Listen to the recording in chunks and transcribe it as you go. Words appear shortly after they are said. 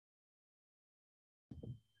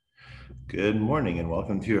Good morning and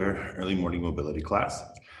welcome to your early morning mobility class.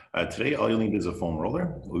 Today, all you'll need is a foam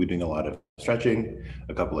roller. We'll be doing a lot of stretching,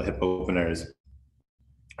 a couple of hip openers,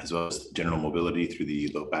 as well as general mobility through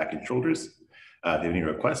the low back and shoulders. If you have any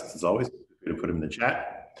requests, as always, feel free to put them in the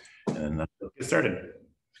chat and let's get started.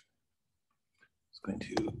 Just going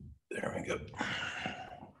to, there we go.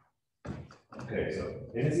 Okay, so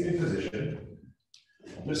in a seated position,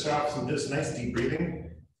 just start off with some just nice deep breathing.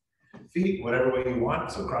 Feet, whatever way you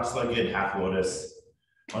want, so cross-legged, half lotus.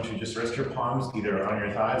 Why don't you just rest your palms either on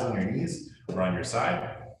your thighs, on your knees, or on your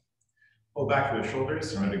side. Pull back to the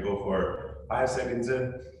shoulders. I'm going to go for 5 seconds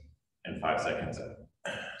in and 5 seconds out.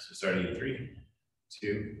 So starting in 3,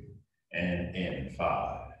 2, and in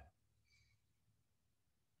 5.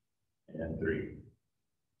 And 3,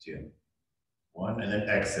 2, 1, and then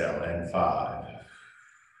exhale, and 5.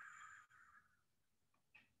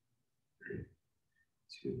 3,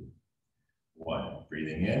 2, 1.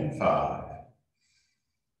 Breathing in, 5.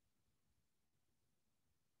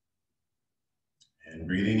 And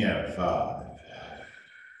breathing out, 5.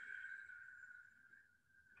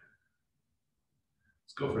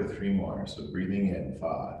 Let's go for 3 more. So breathing in,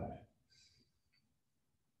 5.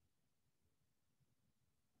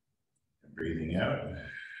 And breathing out.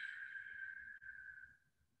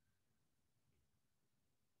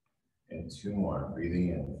 And 2 more. Breathing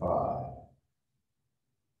in, 5.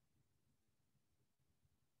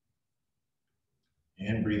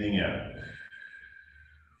 And breathing out.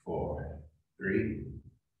 4, 3,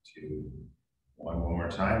 2, 1. One more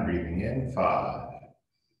time. Breathing in, 5.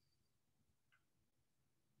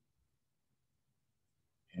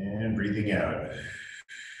 And breathing out.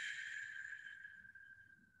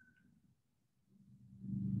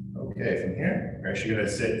 Okay, from here, we're actually going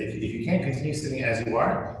to sit. If you can't continue sitting as you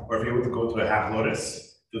are, or if you're able to go to a half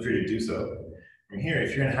lotus, feel free to do so. From here,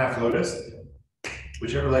 if you're in half lotus,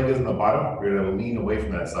 whichever leg is on the bottom, we're going to lean away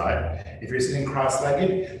from that side. If you're sitting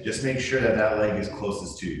cross-legged, just make sure that that leg is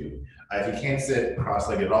closest to you. If you can't sit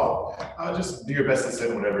cross-legged at all, just do your best to sit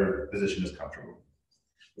in whatever position is comfortable.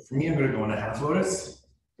 But for me, I'm going to go in a half lotus.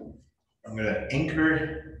 I'm going to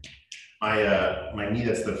anchor my knee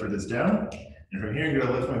that's the furthest down. And from here, I'm going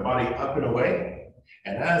to lift my body up and away.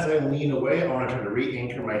 And as I lean away, I want to try to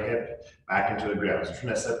re-anchor my hip back into the ground. So I'm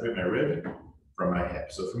trying to separate my rib from my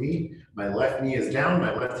hip. So for me, my left knee is down,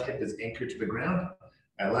 my left hip is anchored to the ground,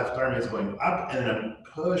 my left arm is going up, and then I'm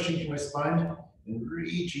pushing through my spine and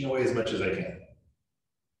reaching away as much as I can.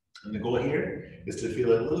 And the goal here is to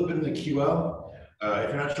feel a little bit in the QL. If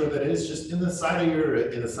you're not sure what that is, just in the side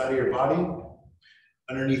of your body,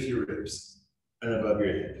 underneath your ribs and above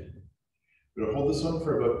your hip. We'll hold this one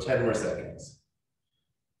for about 10 more seconds.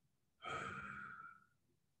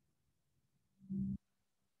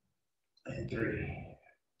 And 3,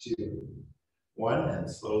 2, 1, and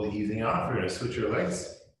slowly easing off. We're going to switch your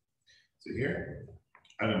legs. So here,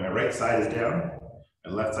 my right side is down,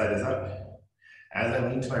 my left side is up. As I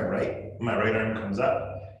lean to my right arm comes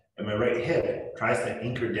up, and my right hip tries to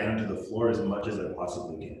anchor down to the floor as much as I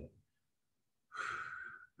possibly can.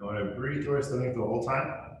 I want to breathe through our stomach the whole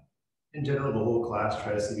time. In general, the whole class,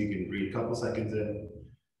 try to see if you can breathe a couple seconds in,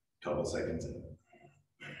 couple seconds in.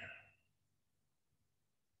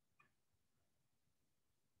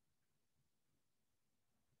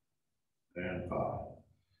 And 5,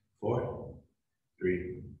 4,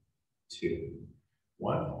 3, 2,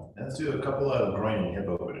 1. And let's do a couple of groin and hip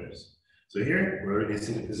openers. So here, we're in a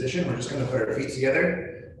seated position. We're just going to put our feet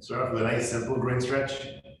together. Start off with a nice, simple groin stretch.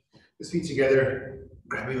 Just feet together,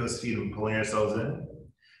 grabbing those feet and pulling ourselves in.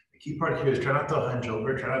 The key part here is try not to hunch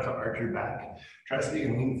over, try not to arch your back. Try to so you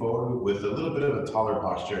can lean forward with a little bit of a taller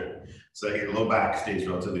posture so that your low back stays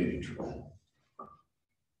relatively neutral.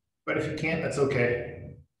 But if you can't, that's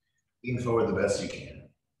okay. Lean forward the best you can.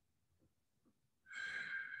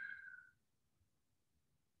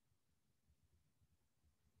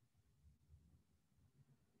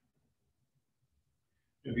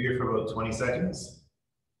 We'll be here for about 20 seconds.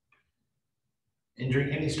 And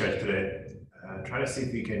during any stretch today, try to see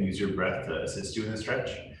if you can use your breath to assist you in the stretch.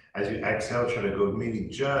 As you exhale, try to go maybe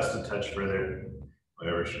just a touch further,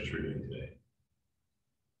 whatever stretch we're doing today.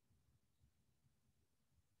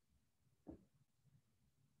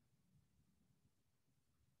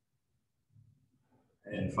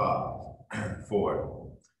 And 5,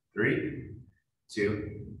 4, 3,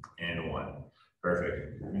 2, and 1.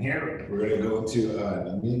 Perfect. From here, we're going to go into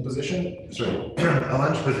a kneeling position, a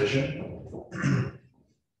lunge position.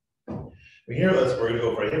 From here, we're going to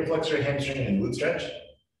go for a hip flexor, hamstring, and glute stretch.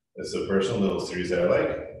 This is a personal little series that I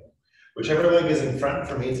like. Whichever leg is in front,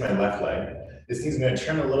 for me, it's my left leg. This knee's going to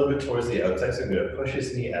turn a little bit towards the outside, so I'm going to push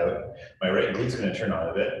this knee out. My right glute's going to turn on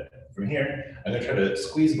a bit. from here, I'm gonna try to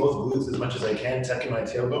squeeze both glutes as much as I can, tuck in my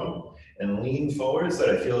tailbone, and lean forward so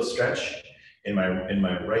that I feel a stretch in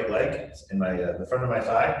my right leg, in my the front of my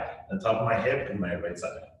thigh, on the top of my hip, and my right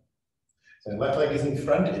side. So my left leg is in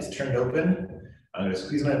front, it's turned open. I'm gonna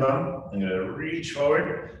squeeze my bum, I'm gonna reach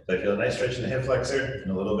forward, so I feel a nice stretch in the hip flexor,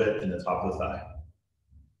 and a little bit in the top of the thigh.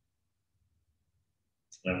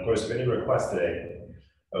 And of course, if any requests today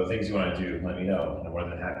of things you want to do, let me know. I'm more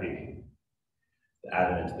than happy to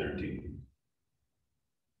add them into the routine.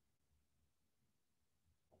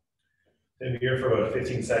 Maybe here for about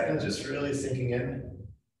 15 seconds, just really sinking in.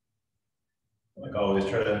 Like always,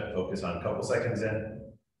 try to focus on a couple seconds in,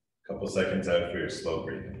 a couple seconds out for your slow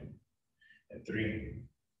breathing. And 3,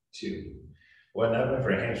 2, 1. Now going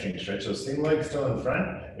for a hamstring stretch. So same leg still in front.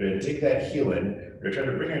 We're going to take that heel in. We're going to try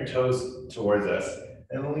to bring our toes towards us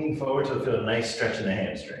and lean forward to feel a nice stretch in the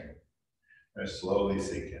hamstring. We're going to slowly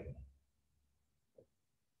sink in.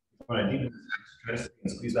 When I deepen this, try to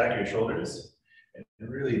squeeze back your shoulders and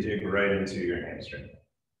really dig right into your hamstring.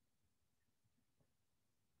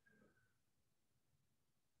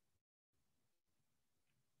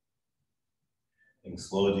 And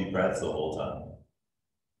slow, deep breaths the whole time.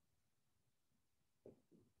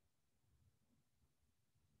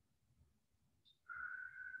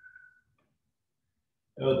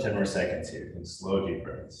 About 10 more seconds here, and slow, deep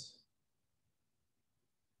breaths.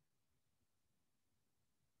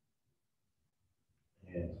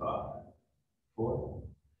 And 5, 4,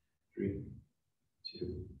 3,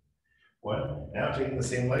 2, 1. Now taking the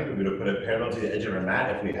same leg, we're going to put it parallel to the edge of our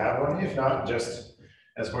mat if we have one. If not, just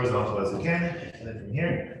as horizontal as we can. And then from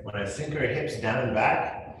here, when I sink our hips down and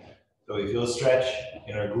back, so we feel a stretch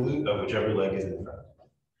in our glute of whichever leg is in front.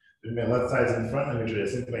 If my left side's in front, I'm going to try to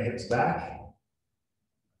sink my hips back.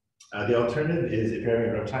 The alternative is, if you're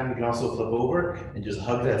having a rough time, you can also flip over and just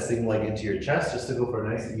hug that same leg into your chest just to go for a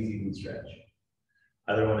nice, easy glute stretch.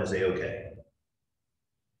 Either one is a-okay.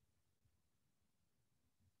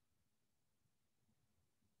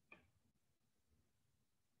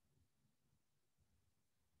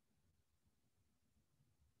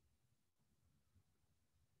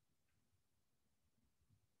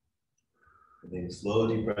 And then slow,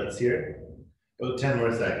 deep breaths here. Go 10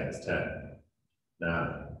 more seconds. 10,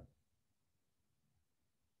 9,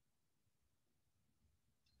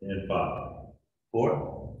 and 5,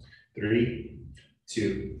 4, 3,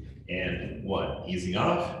 2, and 1. Easing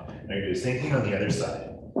off. Now you're just sinking on the other side.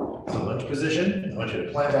 So lunge position. I want you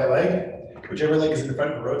to plant that leg. Whichever leg is in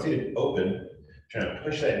front, rotate it open. Trying to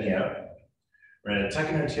push that knee out. We're going to tuck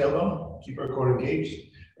in our tailbone. Keep our core engaged.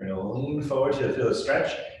 We're going to lean forward to feel a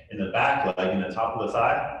stretch in the back leg, in the top of the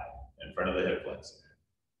thigh, in front of the hip flexor.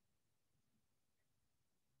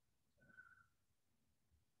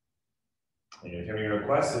 And if you have any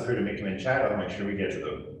requests, feel free to make them in chat. I'll make sure we get to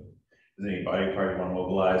them. If there's any body part you want to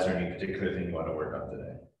mobilize or any particular thing you want to work on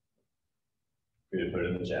today, feel free to put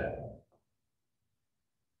it in the chat.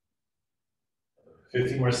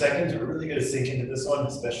 15 more seconds. We're really going to sink into this one,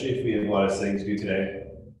 especially if we have a lot of things to do today.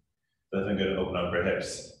 Definitely going to open up our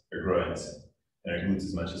hips, our groins, and our glutes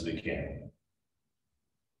as much as we can.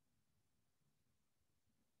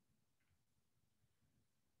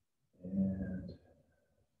 And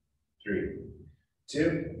 3,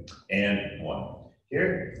 2, and 1.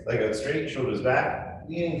 Here, leg out straight, shoulders back,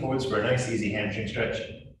 leaning forwards for a nice, easy hamstring stretch.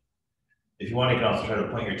 If you want, you can also try to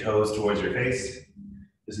point your toes towards your face.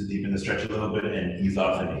 This is deepen the stretch a little bit and ease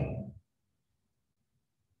off the knee.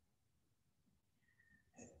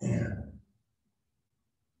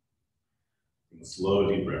 And slow,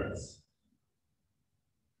 deep breaths.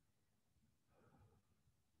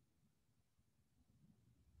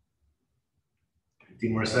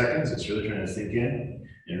 15 more seconds. It's really trying to sink in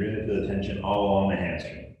and really feel the tension all along the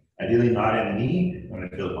hamstring. Ideally not in the knee. I want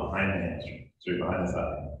to feel it behind the hamstring. So you're behind the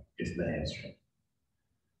thigh, into the hamstring.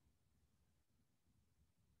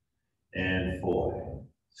 And 4,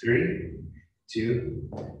 3, 2,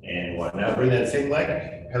 and 1. Now bring that same leg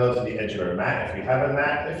parallel to the edge of our mat. If we have a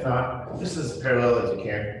mat, if not, just as parallel as you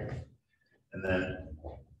can. And then,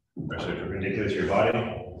 sort of perpendicular to your body.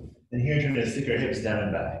 And here, trying to stick our hips down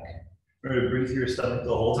and back. Remember to breathe through your stomach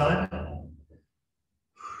the whole time.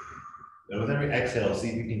 And with every exhale, see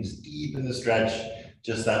if you can just deepen the stretch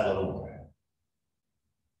just that little more.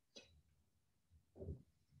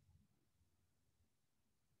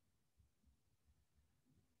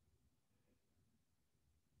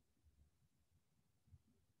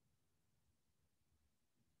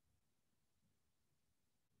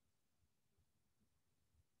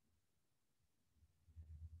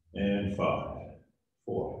 And 5,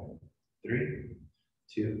 4, 3,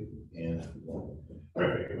 2, and 1.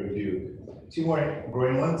 Perfect. We're going to do 2 more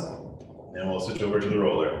groin ones. And we'll switch over to the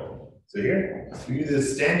roller. So here, we do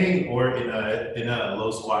this standing or in a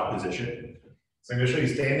low squat position. So I'm going to show you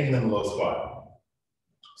standing and then the low squat.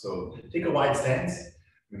 So take a wide stance.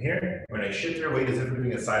 From here, we're going to shift our weight as if we're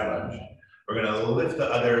doing a side lunge. We're going to lift the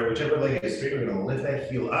other, whichever leg is straight, we're going to lift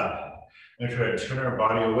that heel up. We're going to try to turn our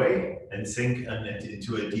body away and sink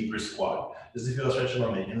into a deeper squat. This is feel stretch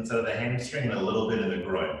along the inside of the hamstring and a little bit in the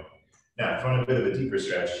groin. Now, if you want a bit of a deeper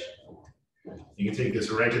stretch, you can take this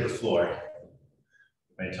right to the floor.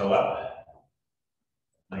 My toe up,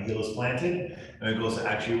 my heel is planted, and it goes to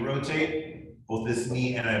actually rotate both this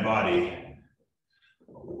knee and my body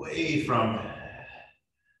away from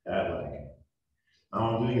that leg.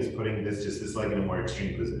 All I'm doing is putting this leg in a more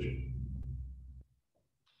extreme position.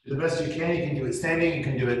 Do the best you can do it standing, you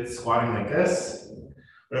can do it squatting like this.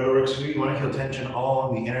 Whatever works for you, you want to feel tension all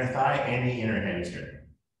on the inner thigh and the inner hamstring.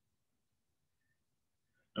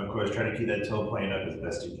 And of course, try to keep that toe pointed up as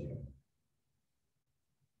best you can.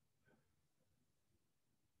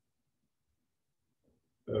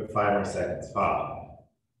 About 5 more seconds. 5,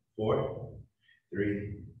 4,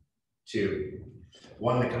 3, 2,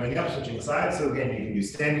 1. They're coming up, switching sides. So again, you can do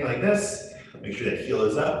standing like this. Make sure that heel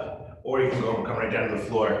is up, or you can come right down to the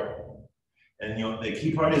floor. And the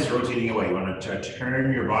key part is rotating away. You want to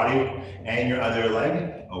turn your body and your other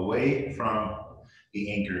leg away from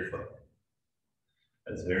the anchor foot.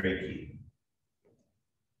 That's very key.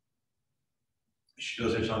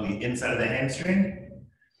 Those are on the inside of the hamstring.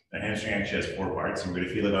 The hamstring actually has 4 parts, and we're going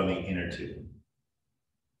to feel it on the inner 2.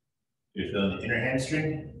 You're feeling the inner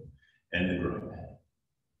hamstring and the groin.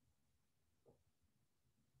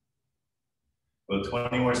 About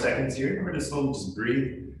 20 more seconds here. We're going to slowly just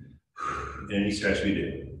breathe in any stretch we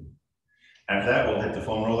do. After that, we'll hit the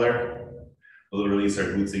foam roller. We'll release our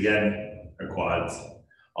glutes again, our quads,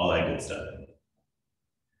 all that good stuff.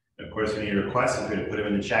 And of course, if you need requests, feel free to put them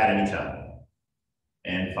in the chat anytime.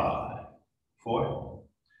 And 5, 4,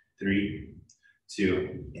 3,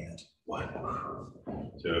 2, and 1.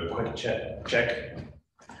 So a quick check.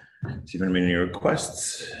 See if there are any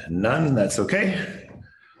requests. None, that's okay.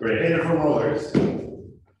 We're gonna hit the foam rollers.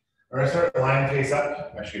 We're gonna start lying face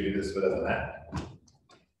up. I'm actually gonna do this without the mat.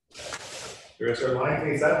 We're gonna start lying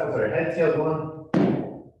face up with our head,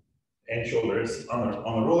 tailbone, and shoulders on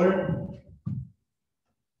the roller.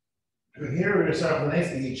 From here, we're gonna start off with a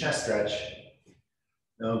nice easy chest stretch.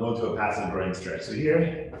 Then we'll go into a passive groin stretch. So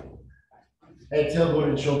here, head, tailbone,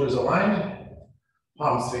 and shoulders aligned.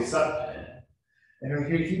 Palms face up. And from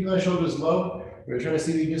here, keeping our shoulders low, we're gonna try to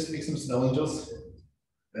see if we can just make some snow angels.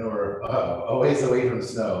 And we're a ways away from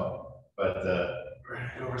snow, but we're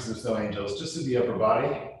gonna go for some snow angels just to the upper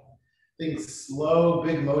body. Think slow,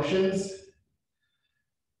 big motions.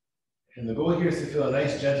 And the goal here is to feel a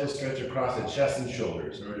nice gentle stretch across the chest and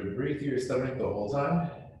shoulders. Remember to breathe through your stomach the whole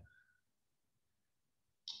time.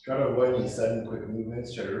 Try to avoid any sudden quick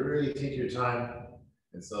movements. Try to really take your time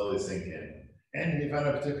and slowly sink in. And if you find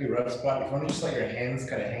a particularly rough spot, if you want to just let your hands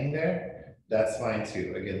kind of hang there, that's fine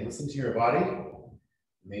too. Again, listen to your body.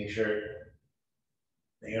 Make sure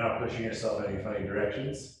that you're not pushing yourself in any funny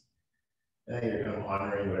directions. And you're kind of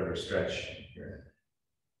honoring whatever stretch you're in.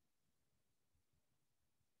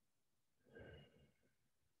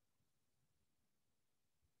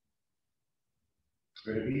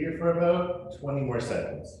 We're going to be here for about 20 more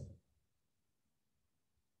seconds.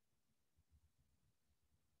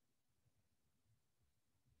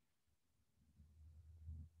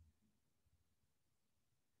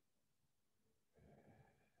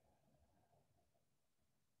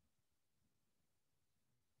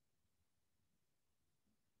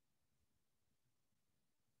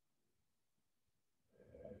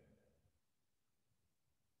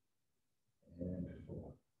 And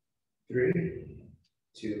 4, 3,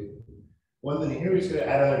 2, 1. Then here we're just going to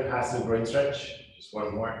add another passive groin stretch. Just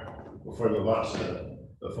one more before we move on to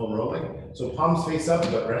the foam rolling. So palms face up,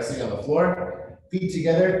 but resting on the floor. Feet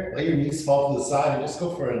together. Let your knees fall to the side and just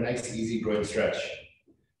go for a nice, easy groin stretch.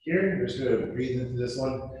 Here, we're just going to breathe into this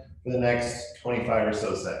one for the next 25 or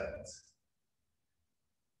so seconds.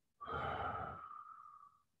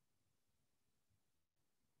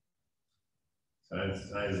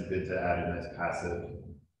 Sometimes it's good to add a nice passive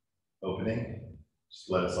opening. Just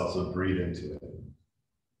let us also breathe into it.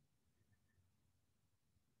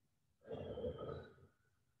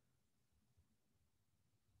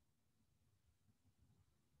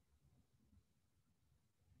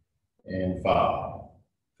 And 5,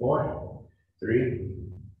 4, 3,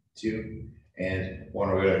 2, and 1.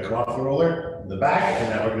 We're going to come off the roller in the back, and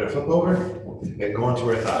now we're going to flip over and go into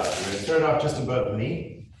our thighs. We're going to start off just above the knee.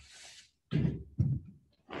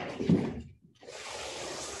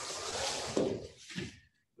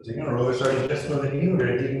 So taking a roller starting just below the knee, we're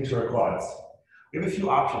going to dig into our quads. We have a few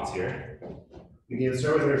options here. We can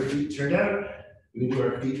start with our feet turned out. We can do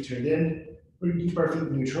our feet turned in. We can keep our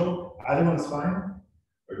feet neutral. Either one's fine.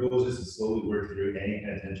 Our goal is just to slowly work through any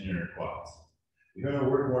kind of tension in our quads. You're going to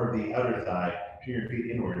work more of the outer thigh, turn your feet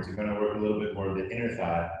inwards. You're going to work a little bit more of the inner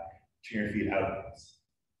thigh, turn your feet outwards.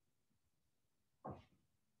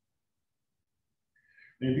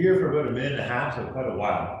 You're here for about 1.5 minutes, so quite a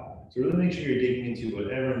while. So really make sure you're digging into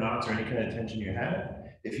whatever knots or any kind of tension you have.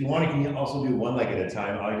 If you want, you can also do one leg at a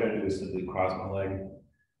time. All you gotta do is simply cross one leg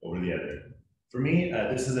over the other. For me,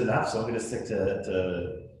 this is enough, so I'm gonna stick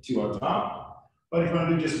to 2 on top. But if you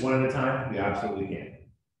wanna do just 1 at a time, you absolutely can.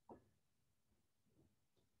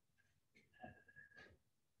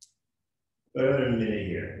 About another minute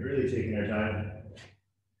here, we're really taking our time.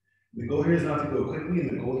 The goal here is not to go quickly,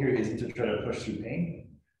 and the goal here isn't to try to push through pain.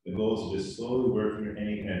 The goal is to just slowly work through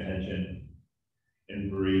any kind of tension and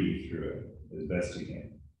breathe through it as best you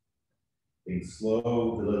can. Being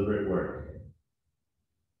slow, deliberate work.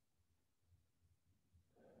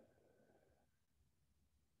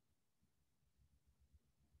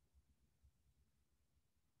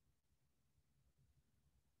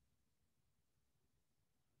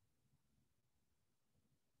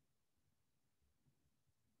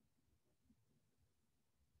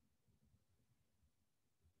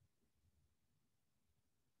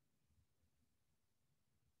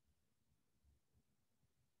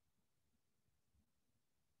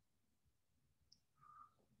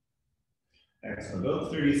 Excellent,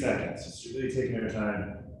 about 30 seconds, just really taking our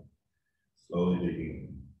time, slowly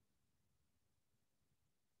digging.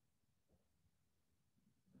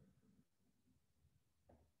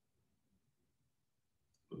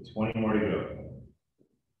 20 more to go.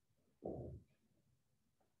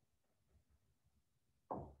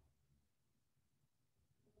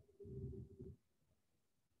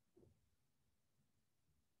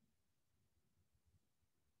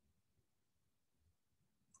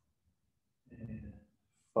 And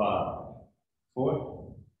 5,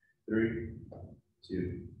 4, 3,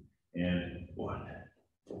 2, and 1.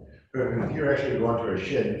 Perfect. Here, actually, we're going to our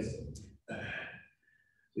shins. So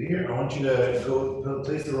here, I want you to go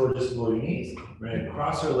place the roller just below your knees. We're going to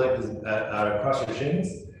cross our legs, cross your shins.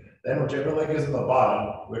 Then whichever leg is on the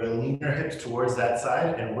bottom, we're going to lean our hips towards that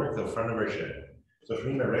side and work the front of our shin. So for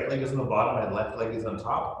me, my right leg is on the bottom, my left leg is on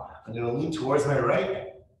top. I'm going to lean towards my right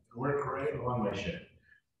and work right along my shin.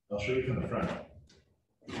 I'll show you from the front.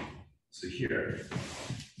 So here,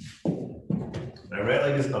 my right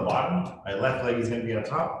leg is on the bottom, my left leg is going to be on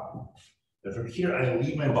top. And from here, I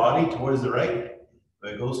lead my body towards the right.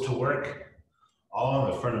 It goes to work all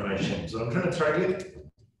on the front of my shin. So what I'm trying to target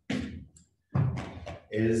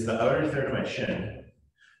is the outer third of my shin.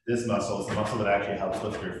 This muscle is the muscle that actually helps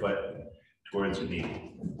lift your foot towards your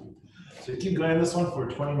knee. So keep going on this one for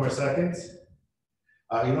 20 more seconds.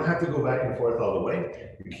 You don't have to go back and forth all the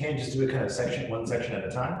way. You can just do it kind of one section at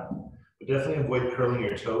a time. But definitely avoid curling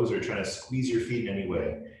your toes or trying to squeeze your feet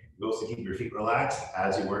anyway. You also keep your feet relaxed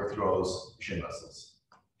as you work through all those shin muscles.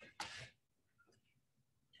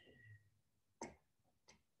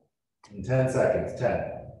 In 10 seconds, 10,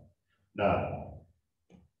 9,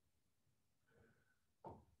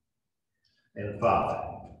 and 5,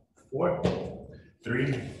 4,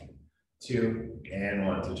 3, 2, and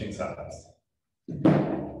 1. Switching sides.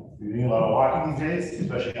 You're doing a lot of walking these days,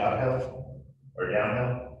 especially uphill or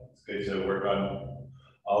downhill. It's good to work on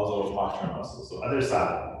all those little posture muscles. So other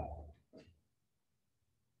side.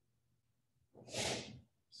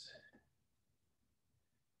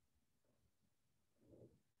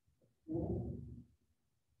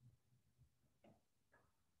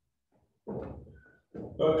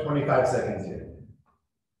 About 25 seconds here.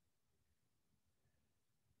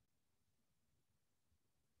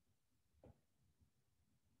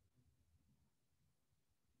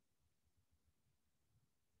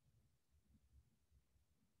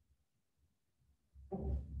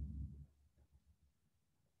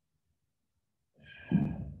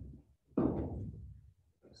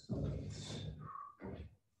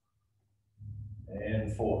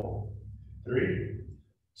 And 4, 3,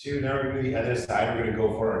 2. Now we're going to the other side. We're going to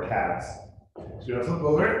go for our calves. So you're going to flip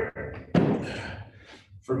over.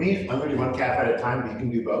 For me, I'm going to do one calf at a time, but you can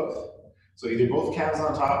do both. So either both calves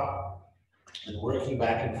on top and working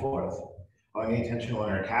back and forth. Allowing any tension on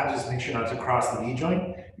our calves. Just make sure not to cross the knee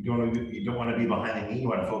joint. You don't want to be behind the knee. You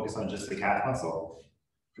want to focus on just the calf muscle.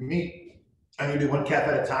 For me, I'm going to do one calf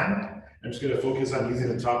at a time. I'm just going to focus on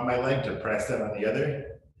using the top of my leg to press down on the other,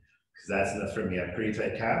 because that's enough for me. I have pretty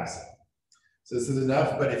tight calves. So this is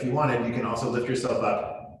enough, but if you wanted, you can also lift yourself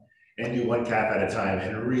up and do one calf at a time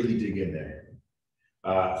and really dig in there.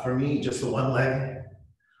 For me, just the one leg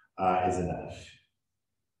is enough.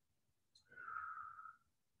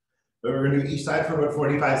 But we're gonna do each side for about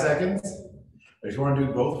 45 seconds. If you want to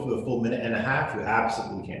do both for the full minute and a half, you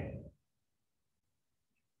absolutely can.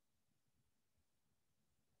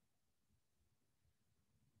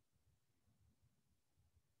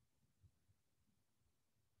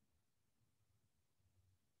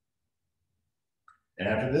 And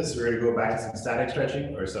after this, we're gonna go back to some static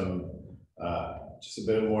stretching or some, just a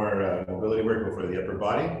bit more mobility work for the upper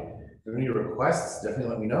body. If you have any requests, definitely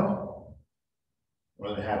let me know. I'm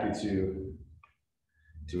more than happy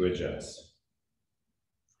to adjust.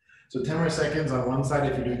 So 10 more seconds on one side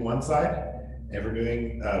if you're doing one side. If we're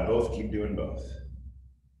doing both, keep doing both.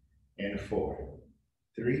 And 4,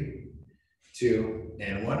 3, 2,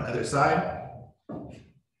 and 1. Other side.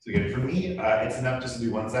 So again, for me, it's enough just to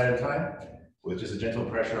do one side at a time with just a gentle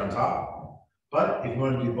pressure on top. But if you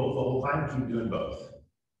want to do both the whole time, keep doing both.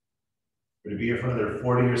 We're going to be here for another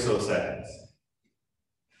 40 or so seconds.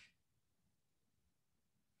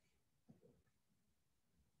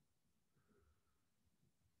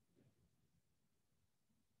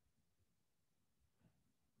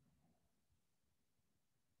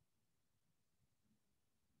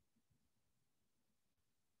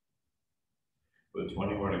 With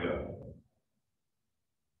 20 more to go.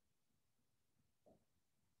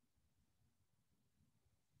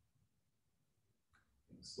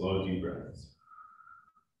 Slow, deep breaths.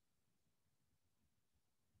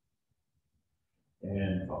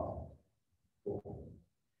 And 5, 4,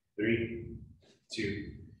 3,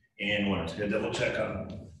 2, and 1. Just gonna double check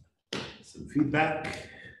on some feedback.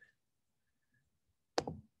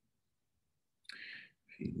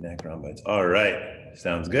 Feet, neck, round bites. All right,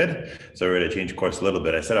 sounds good. So we're gonna change course a little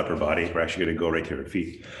bit. I set up her body. We're actually gonna go right to her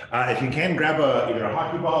feet. If you can, grab either a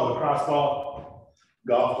hockey ball, a lacrosse ball,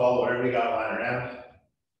 golf ball, whatever you got lying around.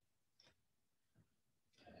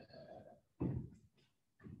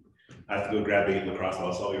 I have to go grab a lacrosse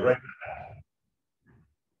ball, so I'll be right back.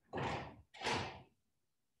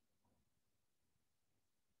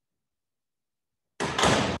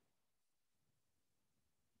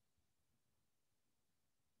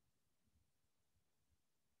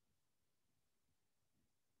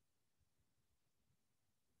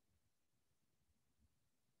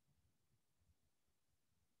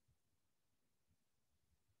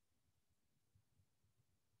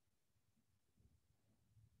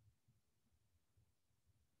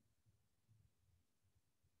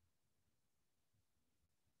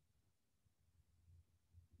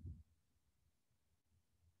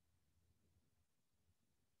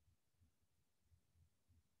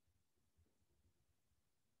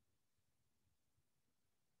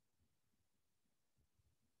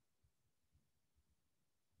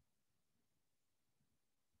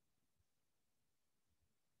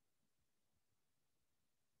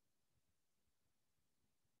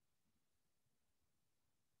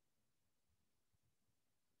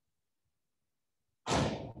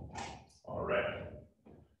 All right.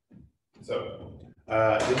 So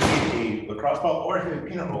you'll need a lacrosse ball, or if you have a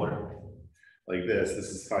peanut roller like this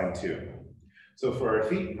is fine too. So for our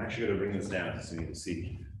feet, I'm actually going to bring this down so you can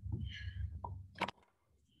see.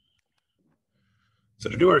 So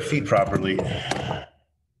to do our feet properly,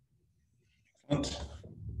 and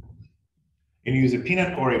use a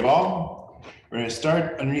peanut or a ball. We're going to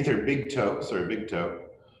start underneath our big toe, so our big toe.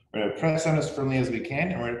 We're going to press on as firmly as we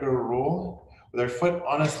can, and we're going to go roll with our foot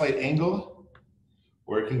on a slight angle,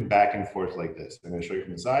 working back and forth like this. I'm going to show you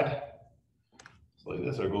from the side. So like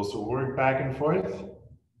this, our goal is to work back and forth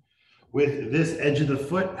with this edge of the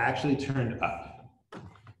foot actually turned up.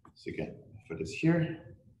 So again, foot is here.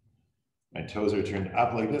 My toes are turned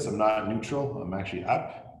up like this. I'm not neutral, I'm actually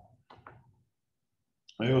up.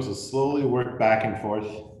 I also slowly work back and forth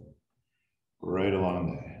right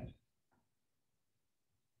along there.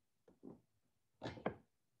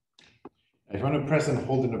 If you want to press and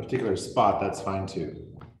hold in a particular spot, that's fine too.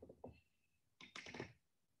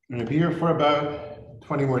 I'm going to be here for about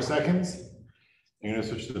 20 more seconds. I'm going to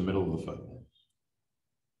switch to the middle of the foot.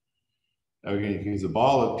 Now again, you can use a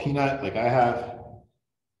ball, a peanut like I have,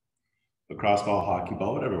 a cross ball, hockey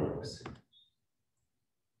ball, whatever works.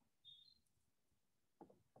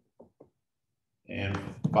 And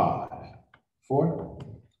 5, 4,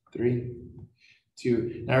 3,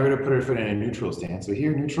 2. Now we're going to put our foot in a neutral stance. So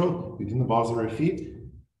here, neutral, between the balls of our feet.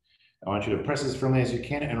 I want you to press as firmly as you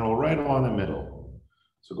can and roll right along the middle.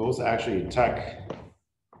 So goal is to actually tuck.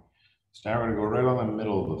 So now we're going to go right along the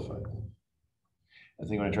middle of the foot. I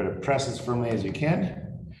think I'm going to try to press as firmly as you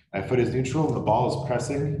can. My foot is neutral and the ball is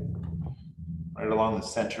pressing right along the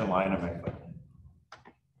center line of my foot.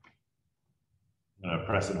 I'm going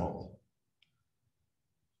press and hold.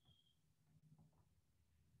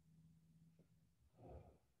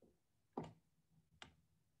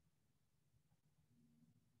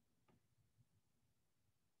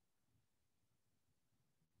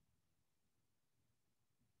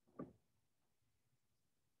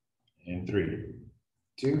 And 3,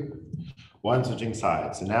 2, 1, switching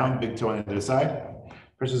sides. So now big toe on the other side.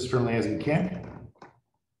 Press as firmly as you can.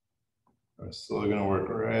 We're slowly going to work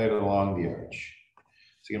right along the arch.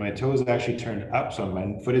 So again, my toe is actually turned up, so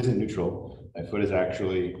my foot isn't neutral. My foot is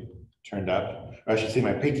actually turned up. Or I should say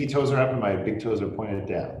my pinky toes are up and my big toes are pointed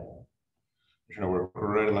down. I'm trying to work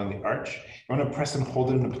right along the arch. If you want to press and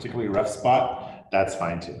hold it in a particularly rough spot, that's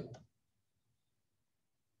fine too.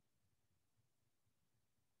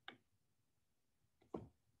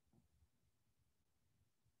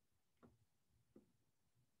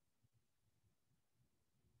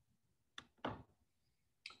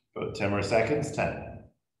 About 10 more seconds, 10.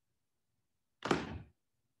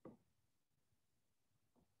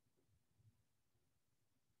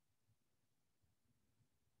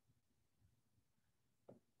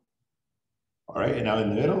 All right, and now in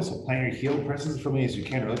the middle, so plant your heel, press as firmly as you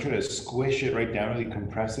can. Really try to squish it right down, really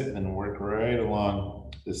compress it, and then work right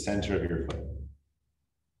along the center of your foot.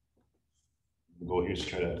 The goal here is to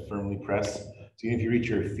try to firmly press. So if you reach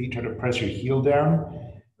your feet, try to press your heel down.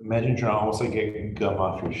 Imagine trying to almost like get gum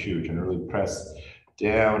off your shoe, trying to really press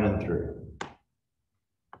down and through.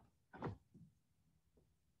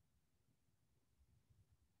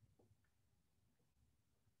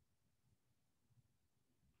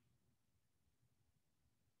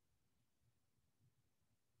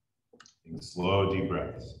 And slow, deep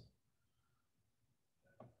breaths.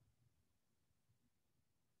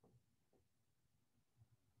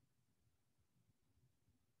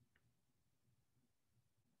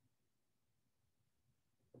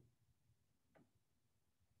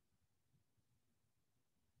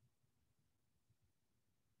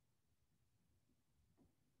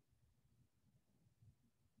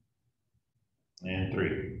 And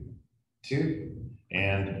 3, 2,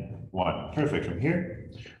 and 1. Perfect. From here,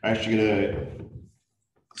 I'm actually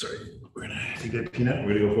we're gonna take that peanut.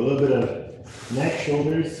 We're gonna go for a little bit of neck,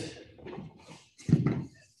 shoulders, and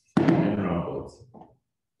rhomboids.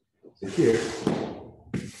 So here,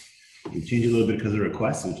 we change a little bit because of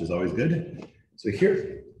requests, which is always good. So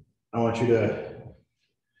here, I want you to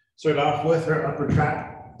start off with our upper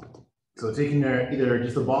trap. So taking either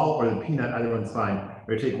just the ball or the peanut, either one's fine.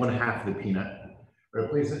 We're gonna take 1/2 of the peanut. We're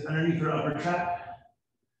gonna place it underneath our upper trap.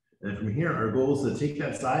 And from here, our goal is to take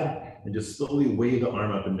that side and just slowly wave the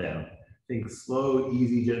arm up and down. Think slow,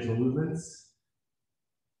 easy, gentle movements.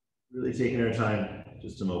 Really taking our time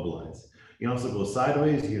just to mobilize. You can also go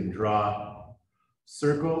sideways. You can draw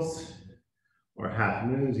circles or half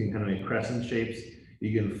moons. You can kind of make crescent shapes.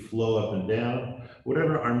 You can flow up and down.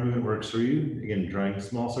 Whatever arm movement works for you. Again, drawing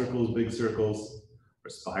small circles, big circles, or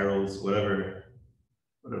spirals, whatever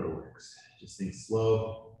works. Just think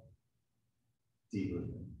slow, deep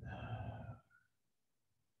movement.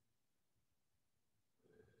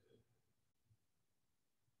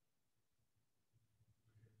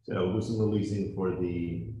 So we'll do some releasing for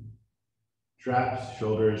the traps,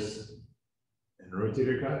 shoulders, and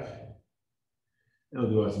rotator cuff. And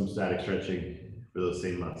we'll do some static stretching for those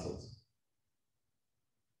same muscles.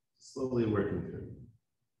 Slowly working through.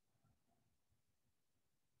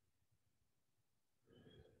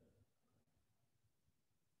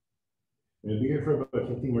 We'll be here for about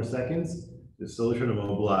 15 more seconds. Just slowly try to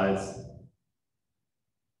mobilize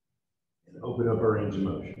and open up our range of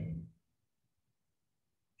motion.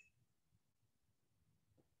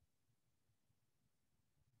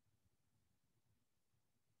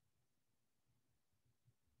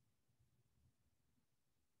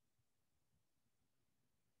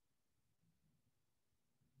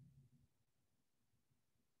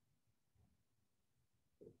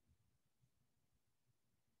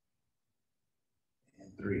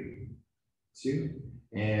 And 3, 2,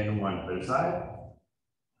 and 1. Other side.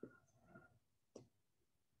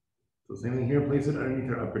 So same thing here, place it underneath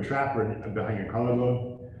your upper trap or behind your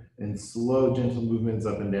collarbone, and slow, gentle movements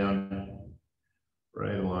up and down,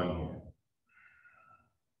 right along here.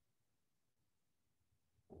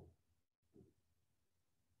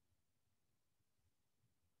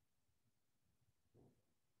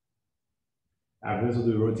 After this, we'll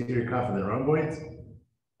do rotator cuff and then rhomboids,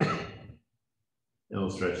 and we'll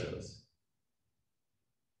stretch those.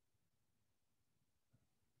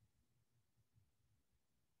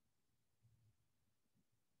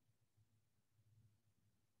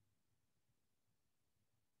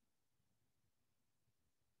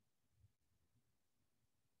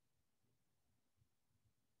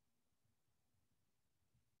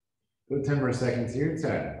 Put 10 more seconds here.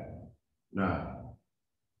 10, 9,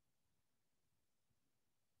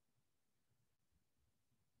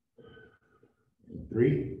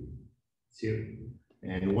 3, 2,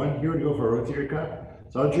 and 1. Here we go for a rotator cuff.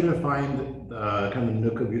 So I want you to find kind of the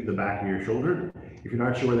nook of the back of your shoulder. If you're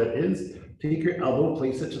not sure where that is, take your elbow,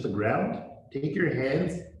 place it to the ground. Take your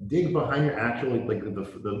hands, dig behind your actual, like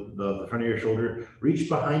the front of your shoulder. Reach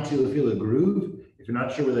behind till you feel a groove. If you're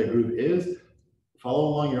not sure where that groove is, follow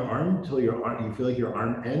along your arm until your arm, you feel like your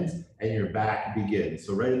arm ends and your back begins.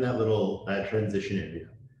 So right in that little transition area.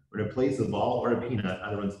 We're gonna place a ball or a peanut,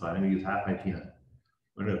 either one's fine. I'm gonna use half my peanut.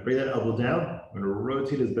 I'm gonna bring that elbow down. I'm gonna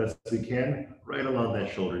rotate as best as we can right along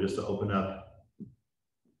that shoulder just to open up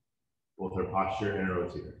both our posture and our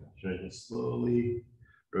rotator. Should I just slowly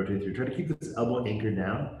rotate through? Try to keep this elbow anchored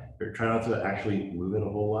down. Try not to actually move it a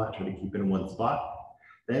whole lot. Try to keep it in one spot.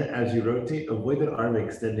 Then as you rotate, avoid that arm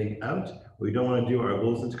extending out. What we don't want to do, our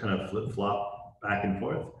goal is to kind of flip-flop back and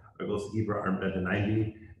forth. Our goal is to keep our arm bent to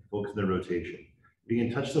 90, focus on the rotation. If you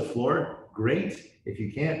can touch the floor, great. If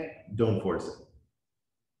you can't, don't force it.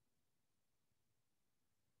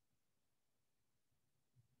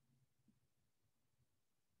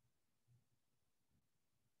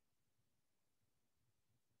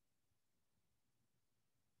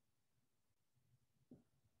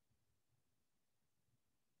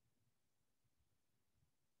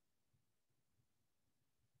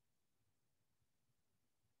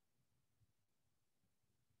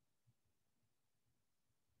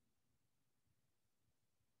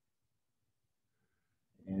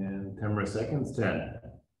 And 10 more seconds, 10.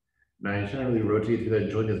 Now you're trying to really rotate through that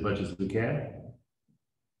joint as much as we can.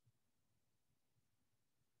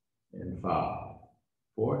 And 5,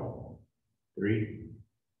 4, 3,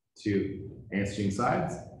 2, and swing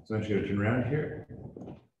sides. So I'm just gonna turn around here.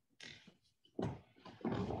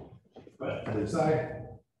 But other side,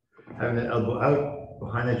 having that elbow out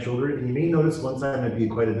behind that shoulder. And you may notice one side might be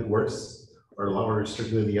quite a bit worse or a lot more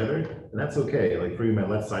restricted than the other. And that's okay. Like for me, my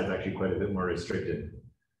left side is actually quite a bit more restricted.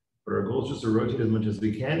 But our goal is just to rotate as much as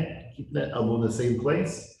we can, keep that elbow in the same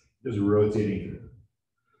place, just rotating through.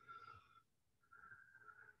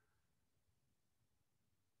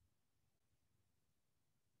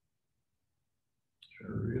 Try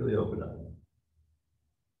to really open up.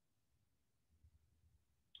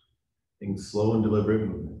 Think slow and deliberate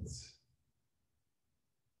movements.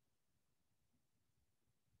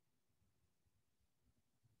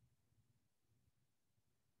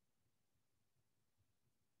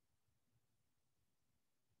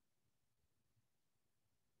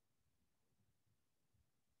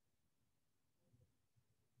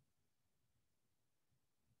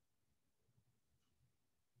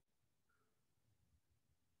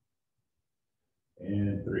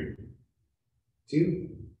 And 3, 2,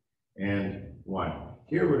 and 1.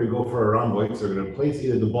 Here we're gonna go for a rhomboid. So we're gonna place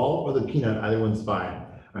either the ball or the peanut, either one's fine.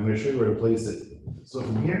 I'm gonna show you where to place it. So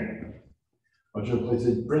from here, I want you to place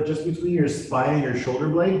it right just between your spine and your shoulder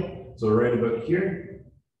blade. So right about here.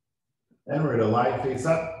 Then we're gonna lie face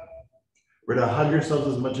up. We're gonna hug ourselves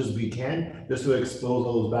as much as we can, just to expose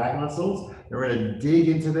all those back muscles. Then we're gonna dig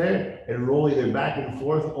into there and roll either back and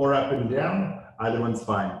forth or up and down. Either one's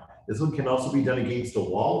fine. This one can also be done against a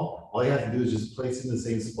wall. All you have to do is just place it in the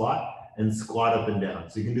same spot and squat up and down.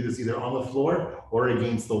 So you can do this either on the floor or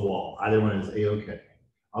against the wall. Either one is a-okay.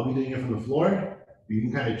 I'll be doing it from the floor. You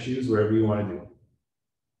can kind of choose wherever you want to do it.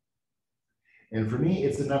 And for me,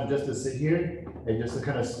 it's enough just to sit here and just to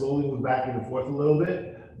kind of slowly move back and forth a little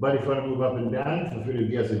bit. But if you want to move up and down, feel free to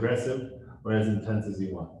be as aggressive or as intense as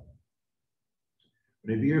you want. I'm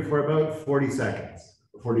going to be here for about 40 seconds,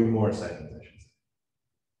 40 more seconds, I should say.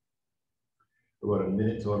 About a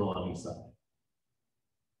minute total on each side.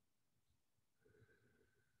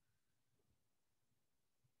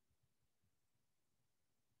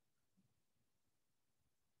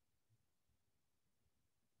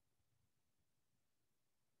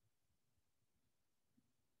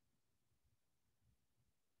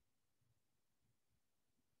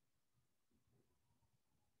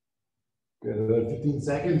 Good, about 15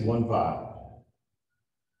 seconds, 1, 5.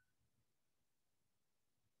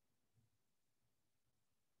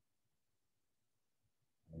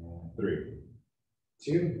 And 3,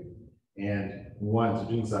 2, and 1,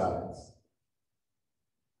 switching sides.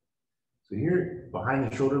 So here,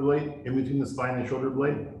 behind the shoulder blade, in between the spine and the shoulder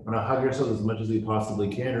blade, we're gonna hug ourselves as much as we possibly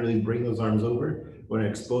can, really bring those arms over. We're gonna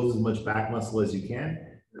expose as much back muscle as you can,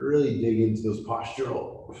 and really dig into those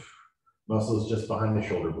postural muscles just behind the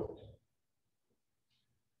shoulder blade.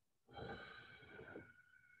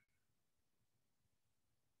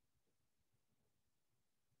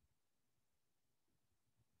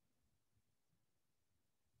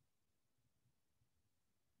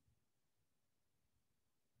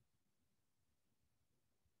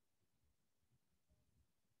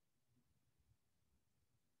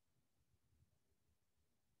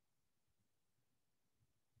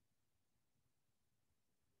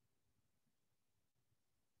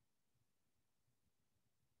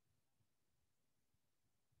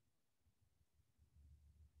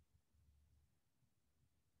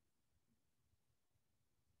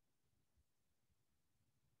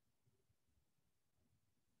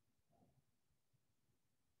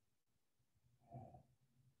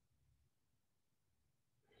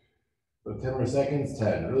 So 10 more seconds,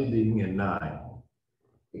 10, really digging in, 9,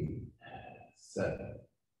 8, 7,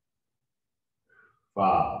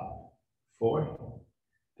 5, 4,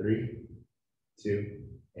 3, 2,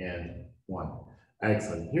 and 1.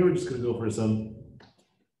 Excellent. Here we're just going to go for some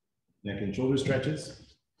neck and shoulder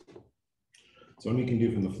stretches. So what we can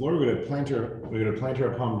do from the floor, we're going to plant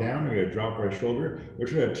our palm down, we're going to drop our shoulder. We're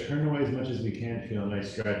trying to turn away as much as we can, feel a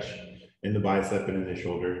nice stretch in the bicep and in the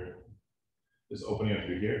shoulder. Just opening up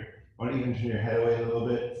through here. Why don't you even turn your head away a little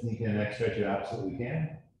bit, sneak in a neck stretch, you absolutely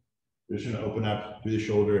can. We're just trying to open up through the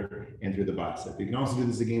shoulder and through the bicep. You can also do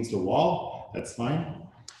this against a wall, that's fine,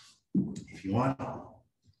 if you want.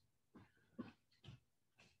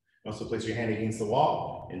 Also place your hand against the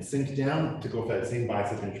wall and sink down to go for that same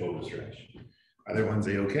bicep and shoulder stretch. Other ones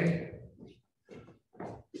are okay.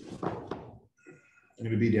 I'm going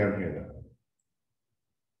to be down here though.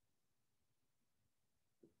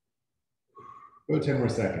 Go 10 more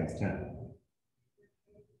seconds, 10.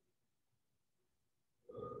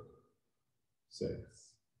 6,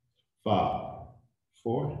 5,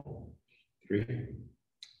 4, 3,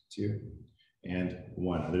 2, and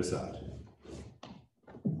 1. Other side.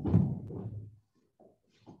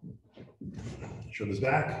 Shoulders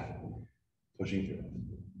back, pushing through.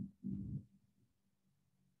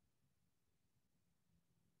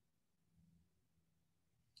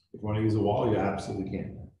 If you want to use a wall, you absolutely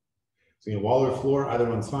can. So you know, wall or floor, either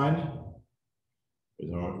one's fine.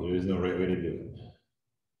 There is no right way to do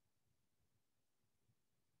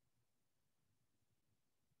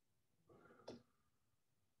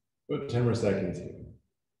it. About 10 more seconds here.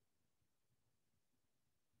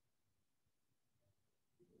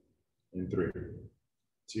 And 3,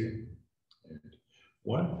 2, and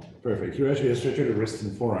 1. Perfect. Here, actually, stretch out the wrists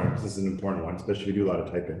and forearms. This is an important one, especially if you do a lot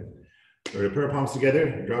of typing. We're going to put our palms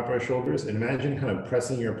together, drop our shoulders, and imagine kind of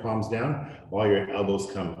pressing your palms down while your elbows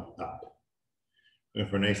come up. And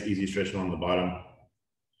for a nice, easy stretch along the bottom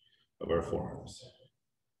of our forearms.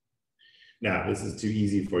 Now, this is too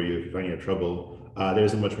easy for you if you find you have trouble.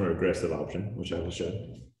 There's a much more aggressive option, which I will show.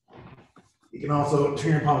 You can also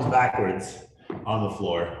turn your palms backwards on the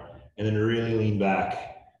floor and then really lean back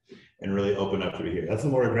and really open up through here. That's the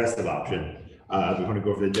more aggressive option. If you want to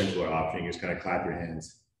go for the gentler option, you just kind of clap your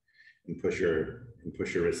hands and push your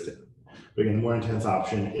wrist in. But again, the more intense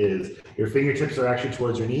option is your fingertips are actually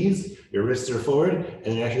towards your knees, your wrists are forward,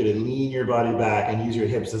 and you're actually to lean your body back and use your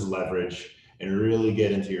hips as leverage and really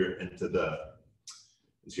get into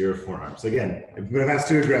your forearms. So again, if that's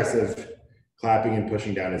too aggressive, clapping and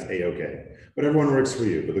pushing down is a-okay. Whatever one works for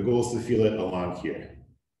you, but the goal is to feel it along here.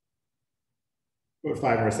 About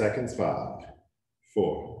 5 more seconds. 5,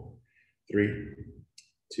 4, 3,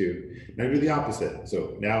 2. Now do the opposite.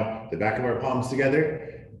 So now the back of our palms together.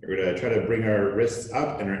 We're going to try to bring our wrists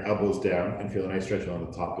up and our elbows down and feel a nice stretch on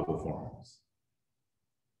the top of the forearms.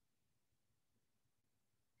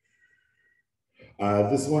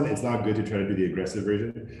 This one, it's not good to try to do the aggressive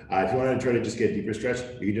version. If you want to try to just get a deeper stretch,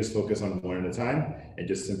 you can just focus on one at a time and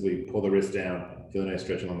just simply pull the wrist down, feel a nice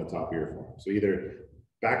stretch along the top of your forearm. So either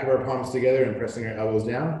back of our palms together and pressing our elbows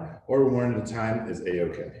down, or one at a time is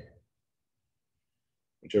a-okay.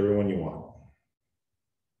 Whichever one you want.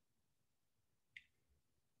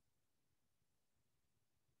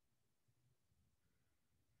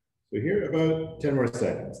 So here, about 10 more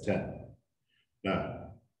seconds. 10, 9,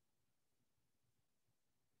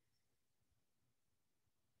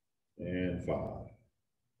 and 5,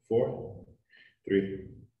 4, 3,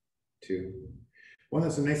 2, 1.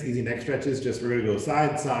 That's some nice easy neck stretches. Just we're going to go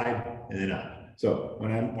side, side, and then up. So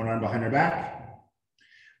one arm behind our back.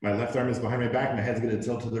 My left arm is behind my back. My head's going to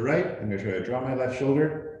tilt to the right. I'm going to try to draw my left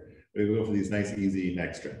shoulder. We're going to go for these nice easy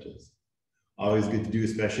neck stretches. Always good to do,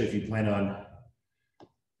 especially if you plan on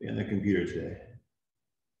being on the computer today.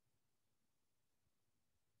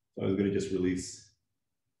 So I was going to just release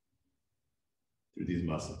through these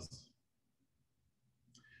muscles.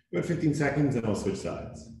 About 15 seconds and I'll switch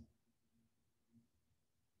sides.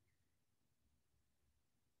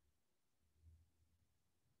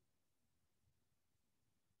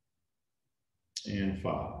 And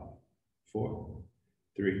 5, 4,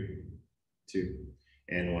 3, 2,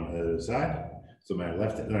 and 1. Other side. So my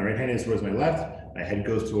right hand is towards my left. My head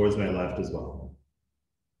goes towards my left as well.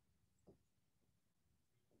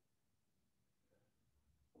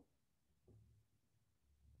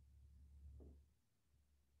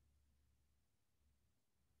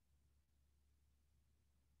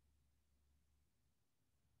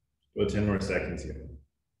 About 10 more seconds here.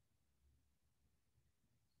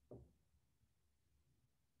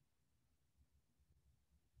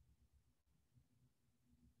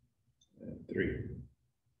 And 3,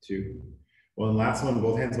 2, One last one,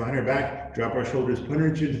 both hands behind our back, drop our shoulders, put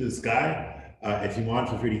our chin to the sky. If you want,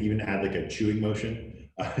 feel free to even add like a chewing motion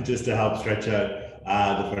just to help stretch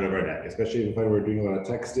out the front of our neck, especially if we're doing a lot of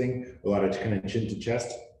texting, a lot of kind of chin to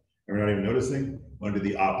chest, and we're not even noticing. We want to do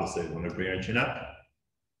the opposite. We want to bring our chin up,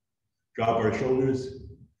 drop our shoulders.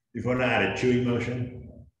 If you want to add a chewing motion,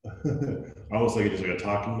 almost like just like a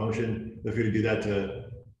talking motion, feel free to do that to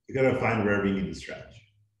kind of find wherever you need to stretch.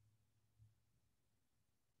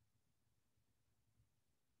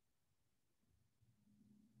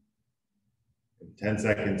 10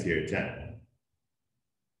 seconds here, 10.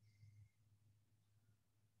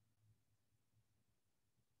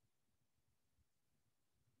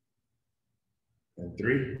 And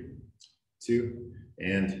 3, 2,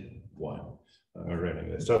 and 1. All right, I'm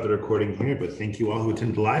gonna stop the recording here, but thank you all who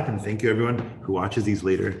attended live, and thank you everyone who watches these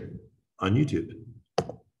later on YouTube.